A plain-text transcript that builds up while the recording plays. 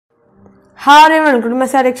Hi everyone, welcome to my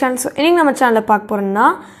Sci-tech. So, in our channel,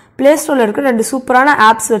 Play Store is two super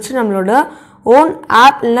apps which we own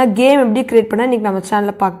app or game எப்படி create பண்ண இன்னைக்கு நம்ம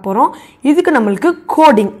சேனல்ல பார்க்க போறோம். இதுக்கு நமக்கு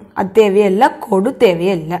கோடிங் அது தேவையே இல்ல, கோட்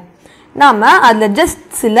தேவையே இல்ல. நாம அதுல just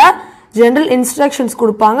சில general instructions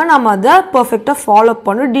கொடுப்பாங்க. நாம அத பெர்ஃபெக்ட்டா ஃபாலோ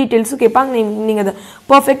பண்ணனும். டீடைல்ஸ் கேட்பாங்க. நீங்க அத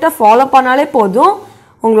பெர்ஃபெக்ட்டா ஃபாலோ பண்ணாலே போதும்.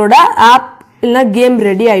 உங்களோட app இல்ல game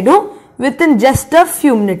ரெடி ஆயிடும் within just a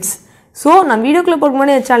few minutes. So, நான் வீடியோக்குள்ள போறதுக்கு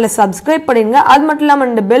முன்னாடி இந்த சேனலை சப்ஸ்கிரைப் பண்ணிடுங்க. அது மட்டும் இல்லாம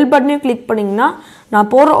இந்த பெல் பட்டனையும் கிளிக் பண்ணீங்கன்னா நான்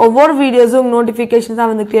போற ஒவ்வொரு வீடியோஸும் நோட்டிஃபிகேஷன்ஸா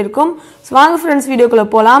வந்துட்டே இருக்கும். சோ வாங்க फ्रेंड्स வீடியோக்குள்ள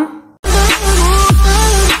போலாம்.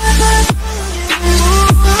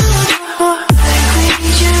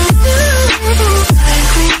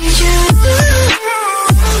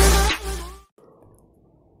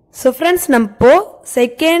 So friends, நம்ம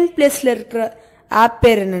செகண்ட் பிளேஸ்ல இருக்கிற ஆப்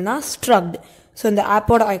பேர் என்னன்னா Strugged. So இந்த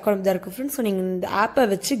ஆப்போட ஐகான் தான் இருக்கு फ्रेंड्स. சோ நீங்க இந்த ஆப்பை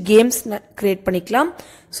வச்சு கேம்ஸ் கிரியேட் பண்ணிக்கலாம்.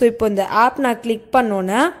 சோ இப்போ இந்த ஆப் நான் கிளிக்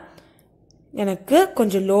பண்ணோனே எனக்கு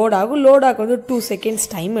கொஞ்சம் லோட் ஆகும். லோட் ஆக வந்து 2 செகண்ட்ஸ்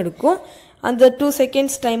டைம் எடுக்கும். அந்த 2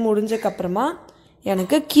 செகண்ட்ஸ் டைம் முடிஞ்சதுக்கு அப்புறமா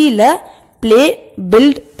எனக்கு கீழ ப்ளே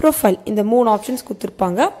பில்ட் ப்ரொஃபைல் இந்த மூணு ஆப்ஷன்ஸ்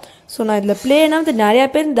கொடுத்துருப்பாங்க. ஸோ நான் இதில் ப்ளேனா வந்து நிறையா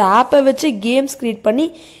பேர் இந்த ஆப்பை வச்சு கேம்ஸ் க்ரியேட் பண்ணி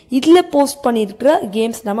இதில் போஸ்ட் பண்ணியிருக்கிற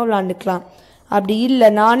கேம்ஸ் நம்ம விளாண்டுக்கலாம். அப்படி இல்லை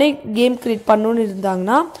நானே கேம் க்ரியேட் பண்ணணுன்னு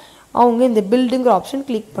இருந்தாங்கன்னா அவங்க இந்த பில்டுங்கிற ஆப்ஷன்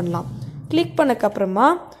கிளிக் பண்ணலாம். கிளிக் பண்ணக்கப்புறமா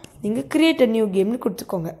நீங்கள் கிரியேட் அ நியூ கேம்னு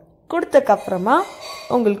கொடுத்துக்கோங்க. கொடுத்தக்கப்புறமா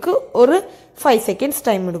உங்களுக்கு ஒரு 5 செகண்ட்ஸ்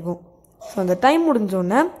டைம் எடுக்கும். ஸோ அந்த டைம்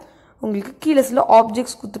முடிஞ்சோடனே உங்களுக்கு கீழே சில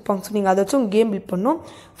ஆப்ஜெக்ட்ஸ் கொடுத்துருப்பாங்க. ஸோ நீங்கள் அதை வச்சு உங்கள் கேம் பில்ட் பண்ணணும்.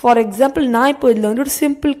 ஃபார் எக்ஸாம்பிள் நான் இப்போ இதில் வந்து ஒரு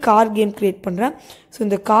சிம்பிள் கார் கேம் க்ரியேட் பண்ணுறேன். ஸோ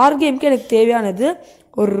இந்த கார் கேமுக்கு எனக்கு தேவையானது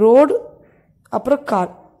ஒரு ரோடு அப்புறம்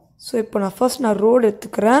கார். ஸோ இப்போ நான் ஃபர்ஸ்ட் ரோடு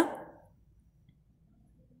எடுத்துக்கிறேன்.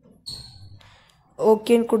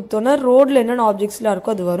 ஓகேன்னு கொடுத்தோன்னே ரோடில் என்னென்ன ஆப்ஜெக்ட்ஸ்லாம்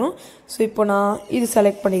இருக்கோ அது வரும். ஸோ இப்போ நான் இது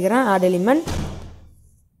செலக்ட் பண்ணிக்கிறேன் ஆட் எலிமெண்ட்.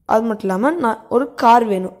 அது மட்டும் இல்லாமல் நான் ஒரு கார்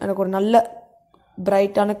வேணும், எனக்கு ஒரு நல்ல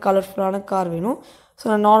பிரைட்டான கலர்ஃபுல்லான கார் வேணும். ஸோ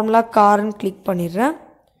நான் நார்மலாக கார்னு கிளிக் பண்ணிடுறேன்.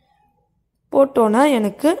 போட்டோன்னா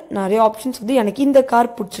எனக்கு நிறைய ஆப்ஷன்ஸ் வந்து எனக்கு இந்த கார்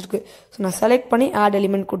பிடிச்சிருக்கு. ஸோ நான் செலக்ட் பண்ணி ஆட்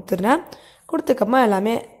எலிமெண்ட் கொடுத்துட்றேன். கொடுத்துக்கப்புறமா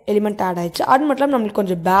எல்லாமே எலிமெண்ட் ஆட் ஆகிடுச்சு. அது மட்டும் இல்லாமல் நம்மளுக்கு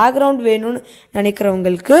கொஞ்சம் பேக்ரவுண்ட் வேணும்னு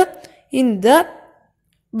நினைக்கிறவங்களுக்கு இந்த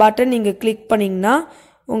பட்டன் நீங்கள் கிளிக் பண்ணிங்கன்னா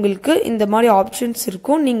உங்களுக்கு இந்த மாதிரி ஆப்ஷன்ஸ்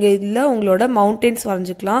இருக்கும். நீங்கள் இதில் உங்களோட மவுண்டெயின்ஸ்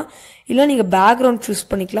வரைஞ்சிக்கலாம், இல்லை நீங்கள் பேக்ரவுண்ட் சூஸ்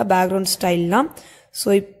பண்ணிக்கலாம், பேக்ரவுண்ட் ஸ்டைல்லாம். ஸோ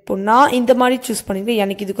இப்போ நான் இந்த மாதிரி சூஸ் பண்ணிக்கிறேன்.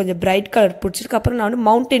 எனக்கு இது கொஞ்சம் பிரைட் கலர் பிடிச்சிருக்கு. அப்புறம் நான் வந்து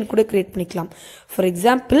மவுண்டெயின் கூட க்ரியேட் பண்ணிக்கலாம். ஃபார்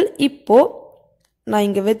எக்ஸாம்பிள் இப்போது நான்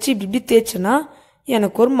இங்கே வச்சு இப்படி தேய்ச்சேன்னா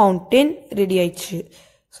எனக்கு ஒரு மவுண்டெயின் ரெடி ஆயிடுச்சு.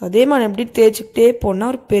 ஸோ அதே மாதிரி எப்படி தேய்ச்சிக்கிட்டே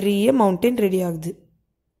போனால் ஒரு பெரிய மவுண்டெயின் ரெடி ஆகுது.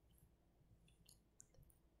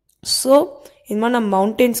 ஸோ இது மாதிரி நான்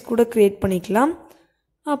மவுண்டெயின்ஸ் கூட க்ரியேட் பண்ணிக்கலாம்.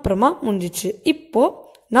 அப்புறமா முடிஞ்சிச்சு. இப்போது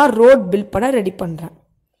நான் ரோட் பில்ட் பண்ண ரெடி பண்ணுறேன்.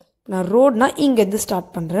 நான் ரோட்னா இங்கேருந்து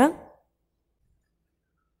ஸ்டார்ட் பண்ணுறேன்.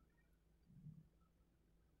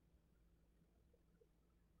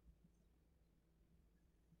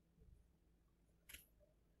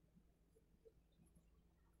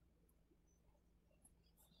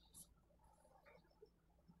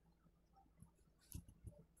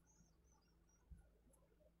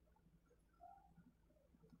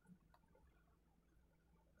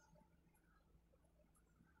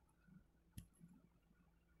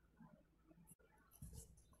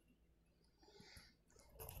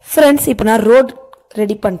 ஃப்ரெண்ட்ஸ் இப்போ நான் ரோட்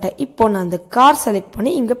ரெடி பண்ணிட்டேன். இப்போ நான் அந்த கார் செலக்ட்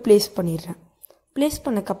பண்ணி இங்கே ப்ளேஸ் பண்ணிடுறேன். ப்ளேஸ்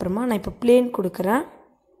பண்ணக்கப்புறமா நான் இப்போ பிளேன் கொடுக்குறேன்.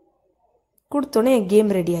 கொடுத்தோன்னே என் கேம்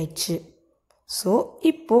ரெடி ஆயிடுச்சு. ஸோ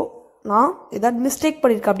இப்போது நான் ஏதாவது மிஸ்டேக்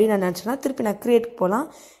பண்ணியிருக்கேன் அப்படின்னு நான் நினச்சேன்னா திருப்பி நான் க்ரியேட் போகலாம்.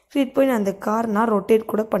 க்ரியேட் போய் நான் அந்த கார் நான்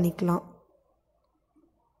ரொட்டேட் கூட பண்ணிக்கலாம்.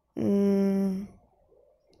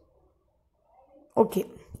 Okay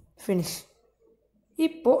finish.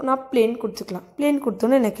 இப்போது நான் பிளேன் கொடுத்துக்கலாம். பிளேன்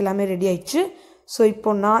கொடுத்தோன்னே எனக்கு எல்லாமே ரெடி ஆயிடுச்சு. ஸோ இப்போ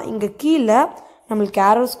நான் இங்கே கீழே நம்மளுக்கு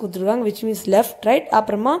ஆரோஸ் கொடுத்துருக்காங்க, விச் மீன்ஸ் லெஃப்ட் ரைட்.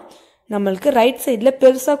 அப்புறமா நம்மளுக்கு ரைட் சைடில்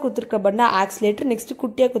பெருசாக கொடுத்துருக்க பட்னா ஆக்சிலேட்டர், நெக்ஸ்ட்டு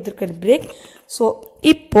குட்டியாக கொடுத்துருக்க பிரேக். ஸோ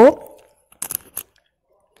இப்போது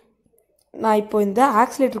நான் இந்த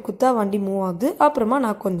ஆக்சிலேட்டர் கொடுத்தா வண்டி மூவ் ஆகுது. அப்புறமா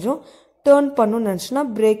நான் கொஞ்சம் டேர்ன் பண்ணணும்னு நினச்சேன்னா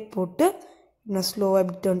பிரேக் போட்டு நான் ஸ்லோவாக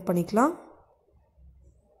எப்படி டேர்ன் பண்ணிக்கலாம்.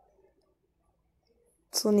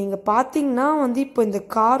 ஸோ நீங்கள் பார்த்தீங்கன்னா வந்து இப்போ இந்த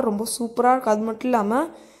கார் ரொம்ப சூப்பராக இருக்குது. அது மட்டும் இல்லாமல்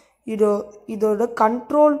இதோட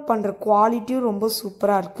கண்ட்ரோல் பண்ணுற குவாலிட்டியும் ரொம்ப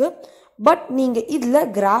சூப்பராக இருக்குது. பட் நீங்கள் இதில்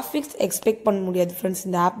கிராஃபிக்ஸ் எக்ஸ்பெக்ட் பண்ண முடியாது ஃப்ரெண்ட்ஸ்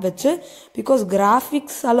இந்த ஆப் வச்சு. பிகாஸ்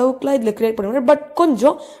கிராஃபிக்ஸ் அளவுக்குலாம் இதில் க்ரியேட் பண்ண முடியாது. பட்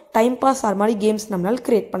கொஞ்சம் டைம் பாஸ் ஆகிற மாதிரி கேம்ஸ் நம்மளால்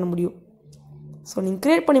க்ரியேட் பண்ண முடியும். ஸோ நீங்கள்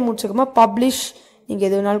க்ரியேட் பண்ணி முடிச்சக்கமா பப்ளிஷ் நீங்கள்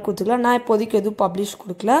எது வேணாலும் கொடுத்துக்கலாம். நான் இப்போதைக்கு எதுவும் பப்ளிஷ்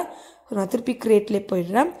கொடுக்கல. ஸோ நான் திருப்பி க்ரியேட்லேயே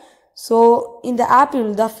போயிடுறேன். ஸோ இந்த ஆப்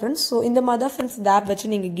இவ்வளோ தான் ஃப்ரெண்ட்ஸ். ஸோ இந்த மாதிரி தான் ஃப்ரெண்ட்ஸ் இந்த ஆப்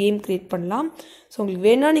வச்சு நீங்கள் கேம் க்ரியேட் பண்ணலாம். ஸோ உங்களுக்கு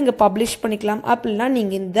வேணால் நீங்கள் பப்ளிஷ் பண்ணிக்கலாம். அப்படின்னா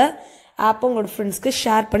நீங்கள் இந்த ஆப்பை உங்களோட ஃப்ரெண்ட்ஸ்க்கு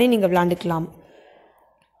ஷேர் பண்ணி நீங்கள் விளாண்டுக்கலாம்.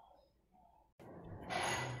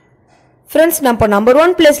 ஃப்ரெண்ட்ஸ் நம்ம நம்பர்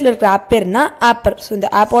 1 பிளேஸில் இருக்கிற ஆப் பேர்னா ஆப்பர். ஸோ இந்த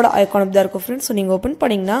ஆப்போட ஐக்கான் தான் இருக்கும் ஃப்ரெண்ட்ஸ். ஸோ நீங்கள் ஓப்பன்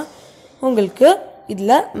பண்ணிங்கன்னா உங்களுக்கு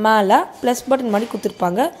இதில் மேலே ப்ளஸ் பட்டன் மாதிரி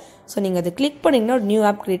கொடுத்துருப்பாங்க. ஸோ நீங்கள் அதை கிளிக் பண்ணிங்கன்னா ஒரு நியூ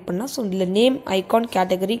ஆப் க்ரியேட் பண்ணால் ஸோ இதில் name, icon,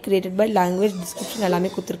 category, created by, language, description எல்லாமே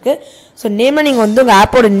கொடுத்துருக்கு. ஸோ நேமை நீங்கள் வந்து உங்கள்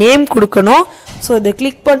ஆப்போட நேம் கொடுக்கணும். ஸோ இதை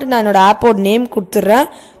கிளிக் பண்ணிட்டு நான் என்னோடய ஆப்போட நேம் கொடுத்துட்றேன்.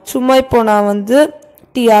 சும்மா இப்போது நான் வந்து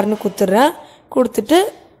டிஆர்னு கொடுத்துட்றேன். கொடுத்துட்டு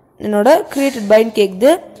என்னோட கிரியேட்டட் பைன்னு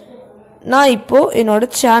கேட்குது. நான் இப்போது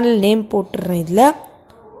என்னோடய சேனல் நேம் போட்டுடுறேன். இதில்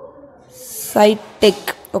Sci-tech.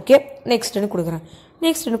 ஓகே, நெக்ஸ்ட்டுன்னு கொடுக்குறேன்.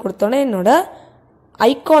 நெக்ஸ்ட்டுன்னு கொடுத்தோன்னே என்னோடய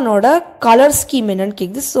ஐக்கானோட கலர் ஸ்கீம் என்னன்னு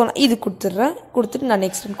கேட்குது. ஸோ நான் இது கொடுத்துட்றேன். கொடுத்துட்டு நான்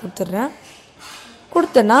நெக்ஸ்ட்டுன்னு கொடுத்துட்றேன்.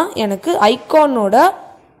 கொடுத்தேன்னா எனக்கு ஐக்கானோட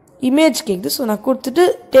இமேஜ் கேட்குது. ஸோ நான் கொடுத்துட்டு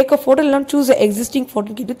டேக் அ ஃபோட்டோ இல்லைனா சூஸ் எக்ஸிஸ்டிங்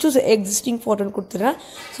ஃபோட்டோன்னு கேட்குது. சூஸ் எக்ஸிஸ்டிங் ஃபோட்டோன்னு கொடுத்துட்றேன்.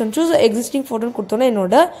 ஸோ சூஸ் எக்ஸிஸ்டிங் ஃபோட்டோன்னு கொடுத்தோன்னே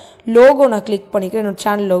என்னோட லோகோ நான் கிளிக் பண்ணிக்கிறேன். என்னோட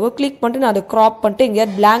சேனல் லோகோ கிளிக் பண்ணிட்டு நான் அதை க்ராப் பண்ணிட்டு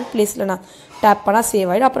எங்கேயாவது பிளாங்க் பிளேஸில் நான் டேப் பண்ணால்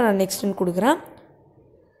சேவ் ஆகிடும். அப்புறம் நான் நெக்ஸ்ட்டுன்னு கொடுக்குறேன்.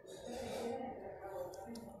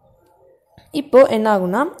 இப்போது என்ன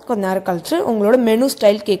ஆகும்னா கொஞ்சம் நேரம் கழிச்சு உங்களோட மெனு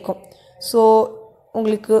ஸ்டைல் கேட்கும். ஸோ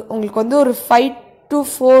உங்களுக்கு வந்து ஒரு 5 to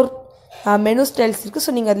 4 மெனு ஸ்டைல்ஸ் இருக்குது.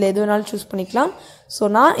 ஸோ நீங்கள் அதில் எது வேணாலும் சூஸ் பண்ணிக்கலாம். ஸோ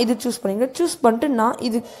நான் இது சூஸ் பண்ணிக்கிறேன். சூஸ் பண்ணிட்டு நான்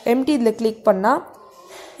இது எம்டி இதில் கிளிக் பண்ணால்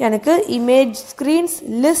எனக்கு image screens,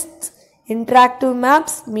 list, interactive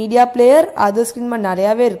maps, media player, other screen மாதிரி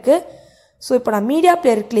நிறையாவே இருக்குது. ஸோ இப்போ நான் மீடியா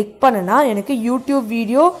பிளேயர் கிளிக் பண்ணேன்னா எனக்கு யூடியூப்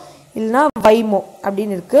வீடியோ இல்லைனா வைமோ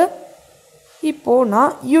அப்படின்னு இருக்குது. இப்போது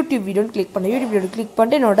நான் யூடியூப் வீடியோன்னு கிளிக் பண்ணேன். யூடியூப் வீடியோ கிளிக்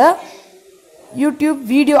பண்ணிட்டு என்னோட யூடியூப்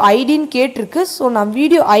வீடியோ ஐடின்னு கேட்டிருக்கு. ஸோ நான்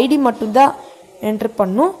வீடியோ ஐடி மட்டும்தான் என்ட்ரு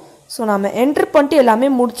பண்ணும். ஸோ நம்ம என்ட்ரு பண்ணிட்டு எல்லாமே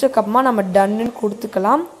முடிச்சக்கப்புறமா நம்ம டன்னு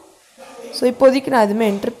கொடுத்துக்கலாம். ஸோ இப்போதைக்கு நான் எதுவுமே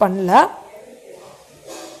என்ட்ரு பண்ணல.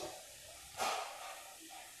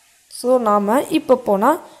 ஸோ நாம் இப்போ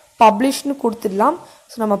போனால் பப்ளிஷ்னு கொடுத்துடலாம்.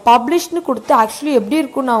 ஸோ நம்ம பப்ளிஷ்னு கொடுத்து ஆக்சுவலி எப்படி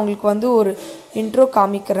இருக்குன்னு நான் உங்களுக்கு வந்து ஒரு இன்ட்ரோ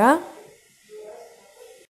காமிக்கிறேன்.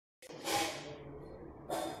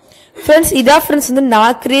 ஃப்ரெண்ட்ஸ் இதான் ஃப்ரெண்ட்ஸ் வந்து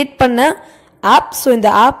நான் க்ரியேட் பண்ண ஆப். ஸோ இந்த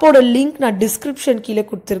ஆப்போட லிங்க் நான் டிஸ்கிரிப்ஷன் கீழே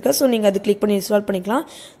கொடுத்துருக்கேன். ஸோ நீங்கள் அது கிளிக் பண்ணி இன்ஸ்டால் பண்ணிக்கலாம்.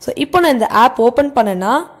 ஸோ இப்போ நான் இந்த ஆப் ஓப்பன்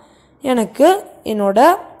பண்ணேன்னா எனக்கு என்னோட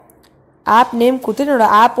ஆப் நேம் கொடுத்து என்னோட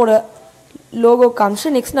ஆப்போட லோகோ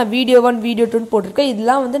காமிச்சு நெக்ஸ்ட் நான் வீடியோ 1 வீடியோ 2ன்னு போட்டிருக்கேன்.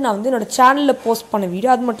 இதெல்லாம் வந்து நான் வந்து என்னோடய சேனலில் போஸ்ட் பண்ண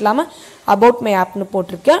வீடியோ. அது மட்டும் இல்லாமல் அபவுட் மை ஆப்னு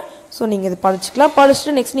போட்டிருக்கேன். ஸோ நீங்கள் இது படிச்சுக்கலாம்.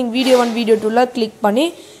 படிச்சுட்டு நெக்ஸ்ட் நீங்கள் வீடியோ 1 வீடியோ 2ல கிளிக் பண்ணி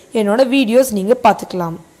என்னோடய வீடியோஸ் நீங்கள்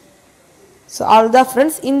பார்த்துக்கலாம். ஸோ அவ்வளோதான்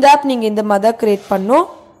ஃப்ரெண்ட்ஸ். இந்த ஆப் நீங்கள் இந்த மாதிரி தான் க்ரியேட் பண்ணணும்.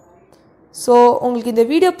 ஸோ உங்களுக்கு இந்த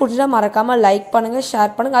வீடியோ பிடிச்சா மறக்காமல் லைக் பண்ணுங்கள்,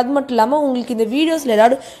 ஷேர் பண்ணுங்கள். அது மட்டும் இல்லாமல் உங்களுக்கு இந்த வீடியோஸில்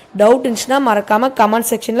ஏதாவது டவுட் இருந்துச்சுன்னா மறக்காமல் கமெண்ட்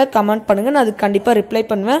செக்ஷனில் கமெண்ட் பண்ணுங்கள். நான் அதுக்கு கண்டிப்பாக ரிப்ளை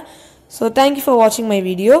பண்ணுவேன். ஸோ தேங்க்யூ ஃபார் வாட்சிங் மை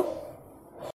வீடியோ.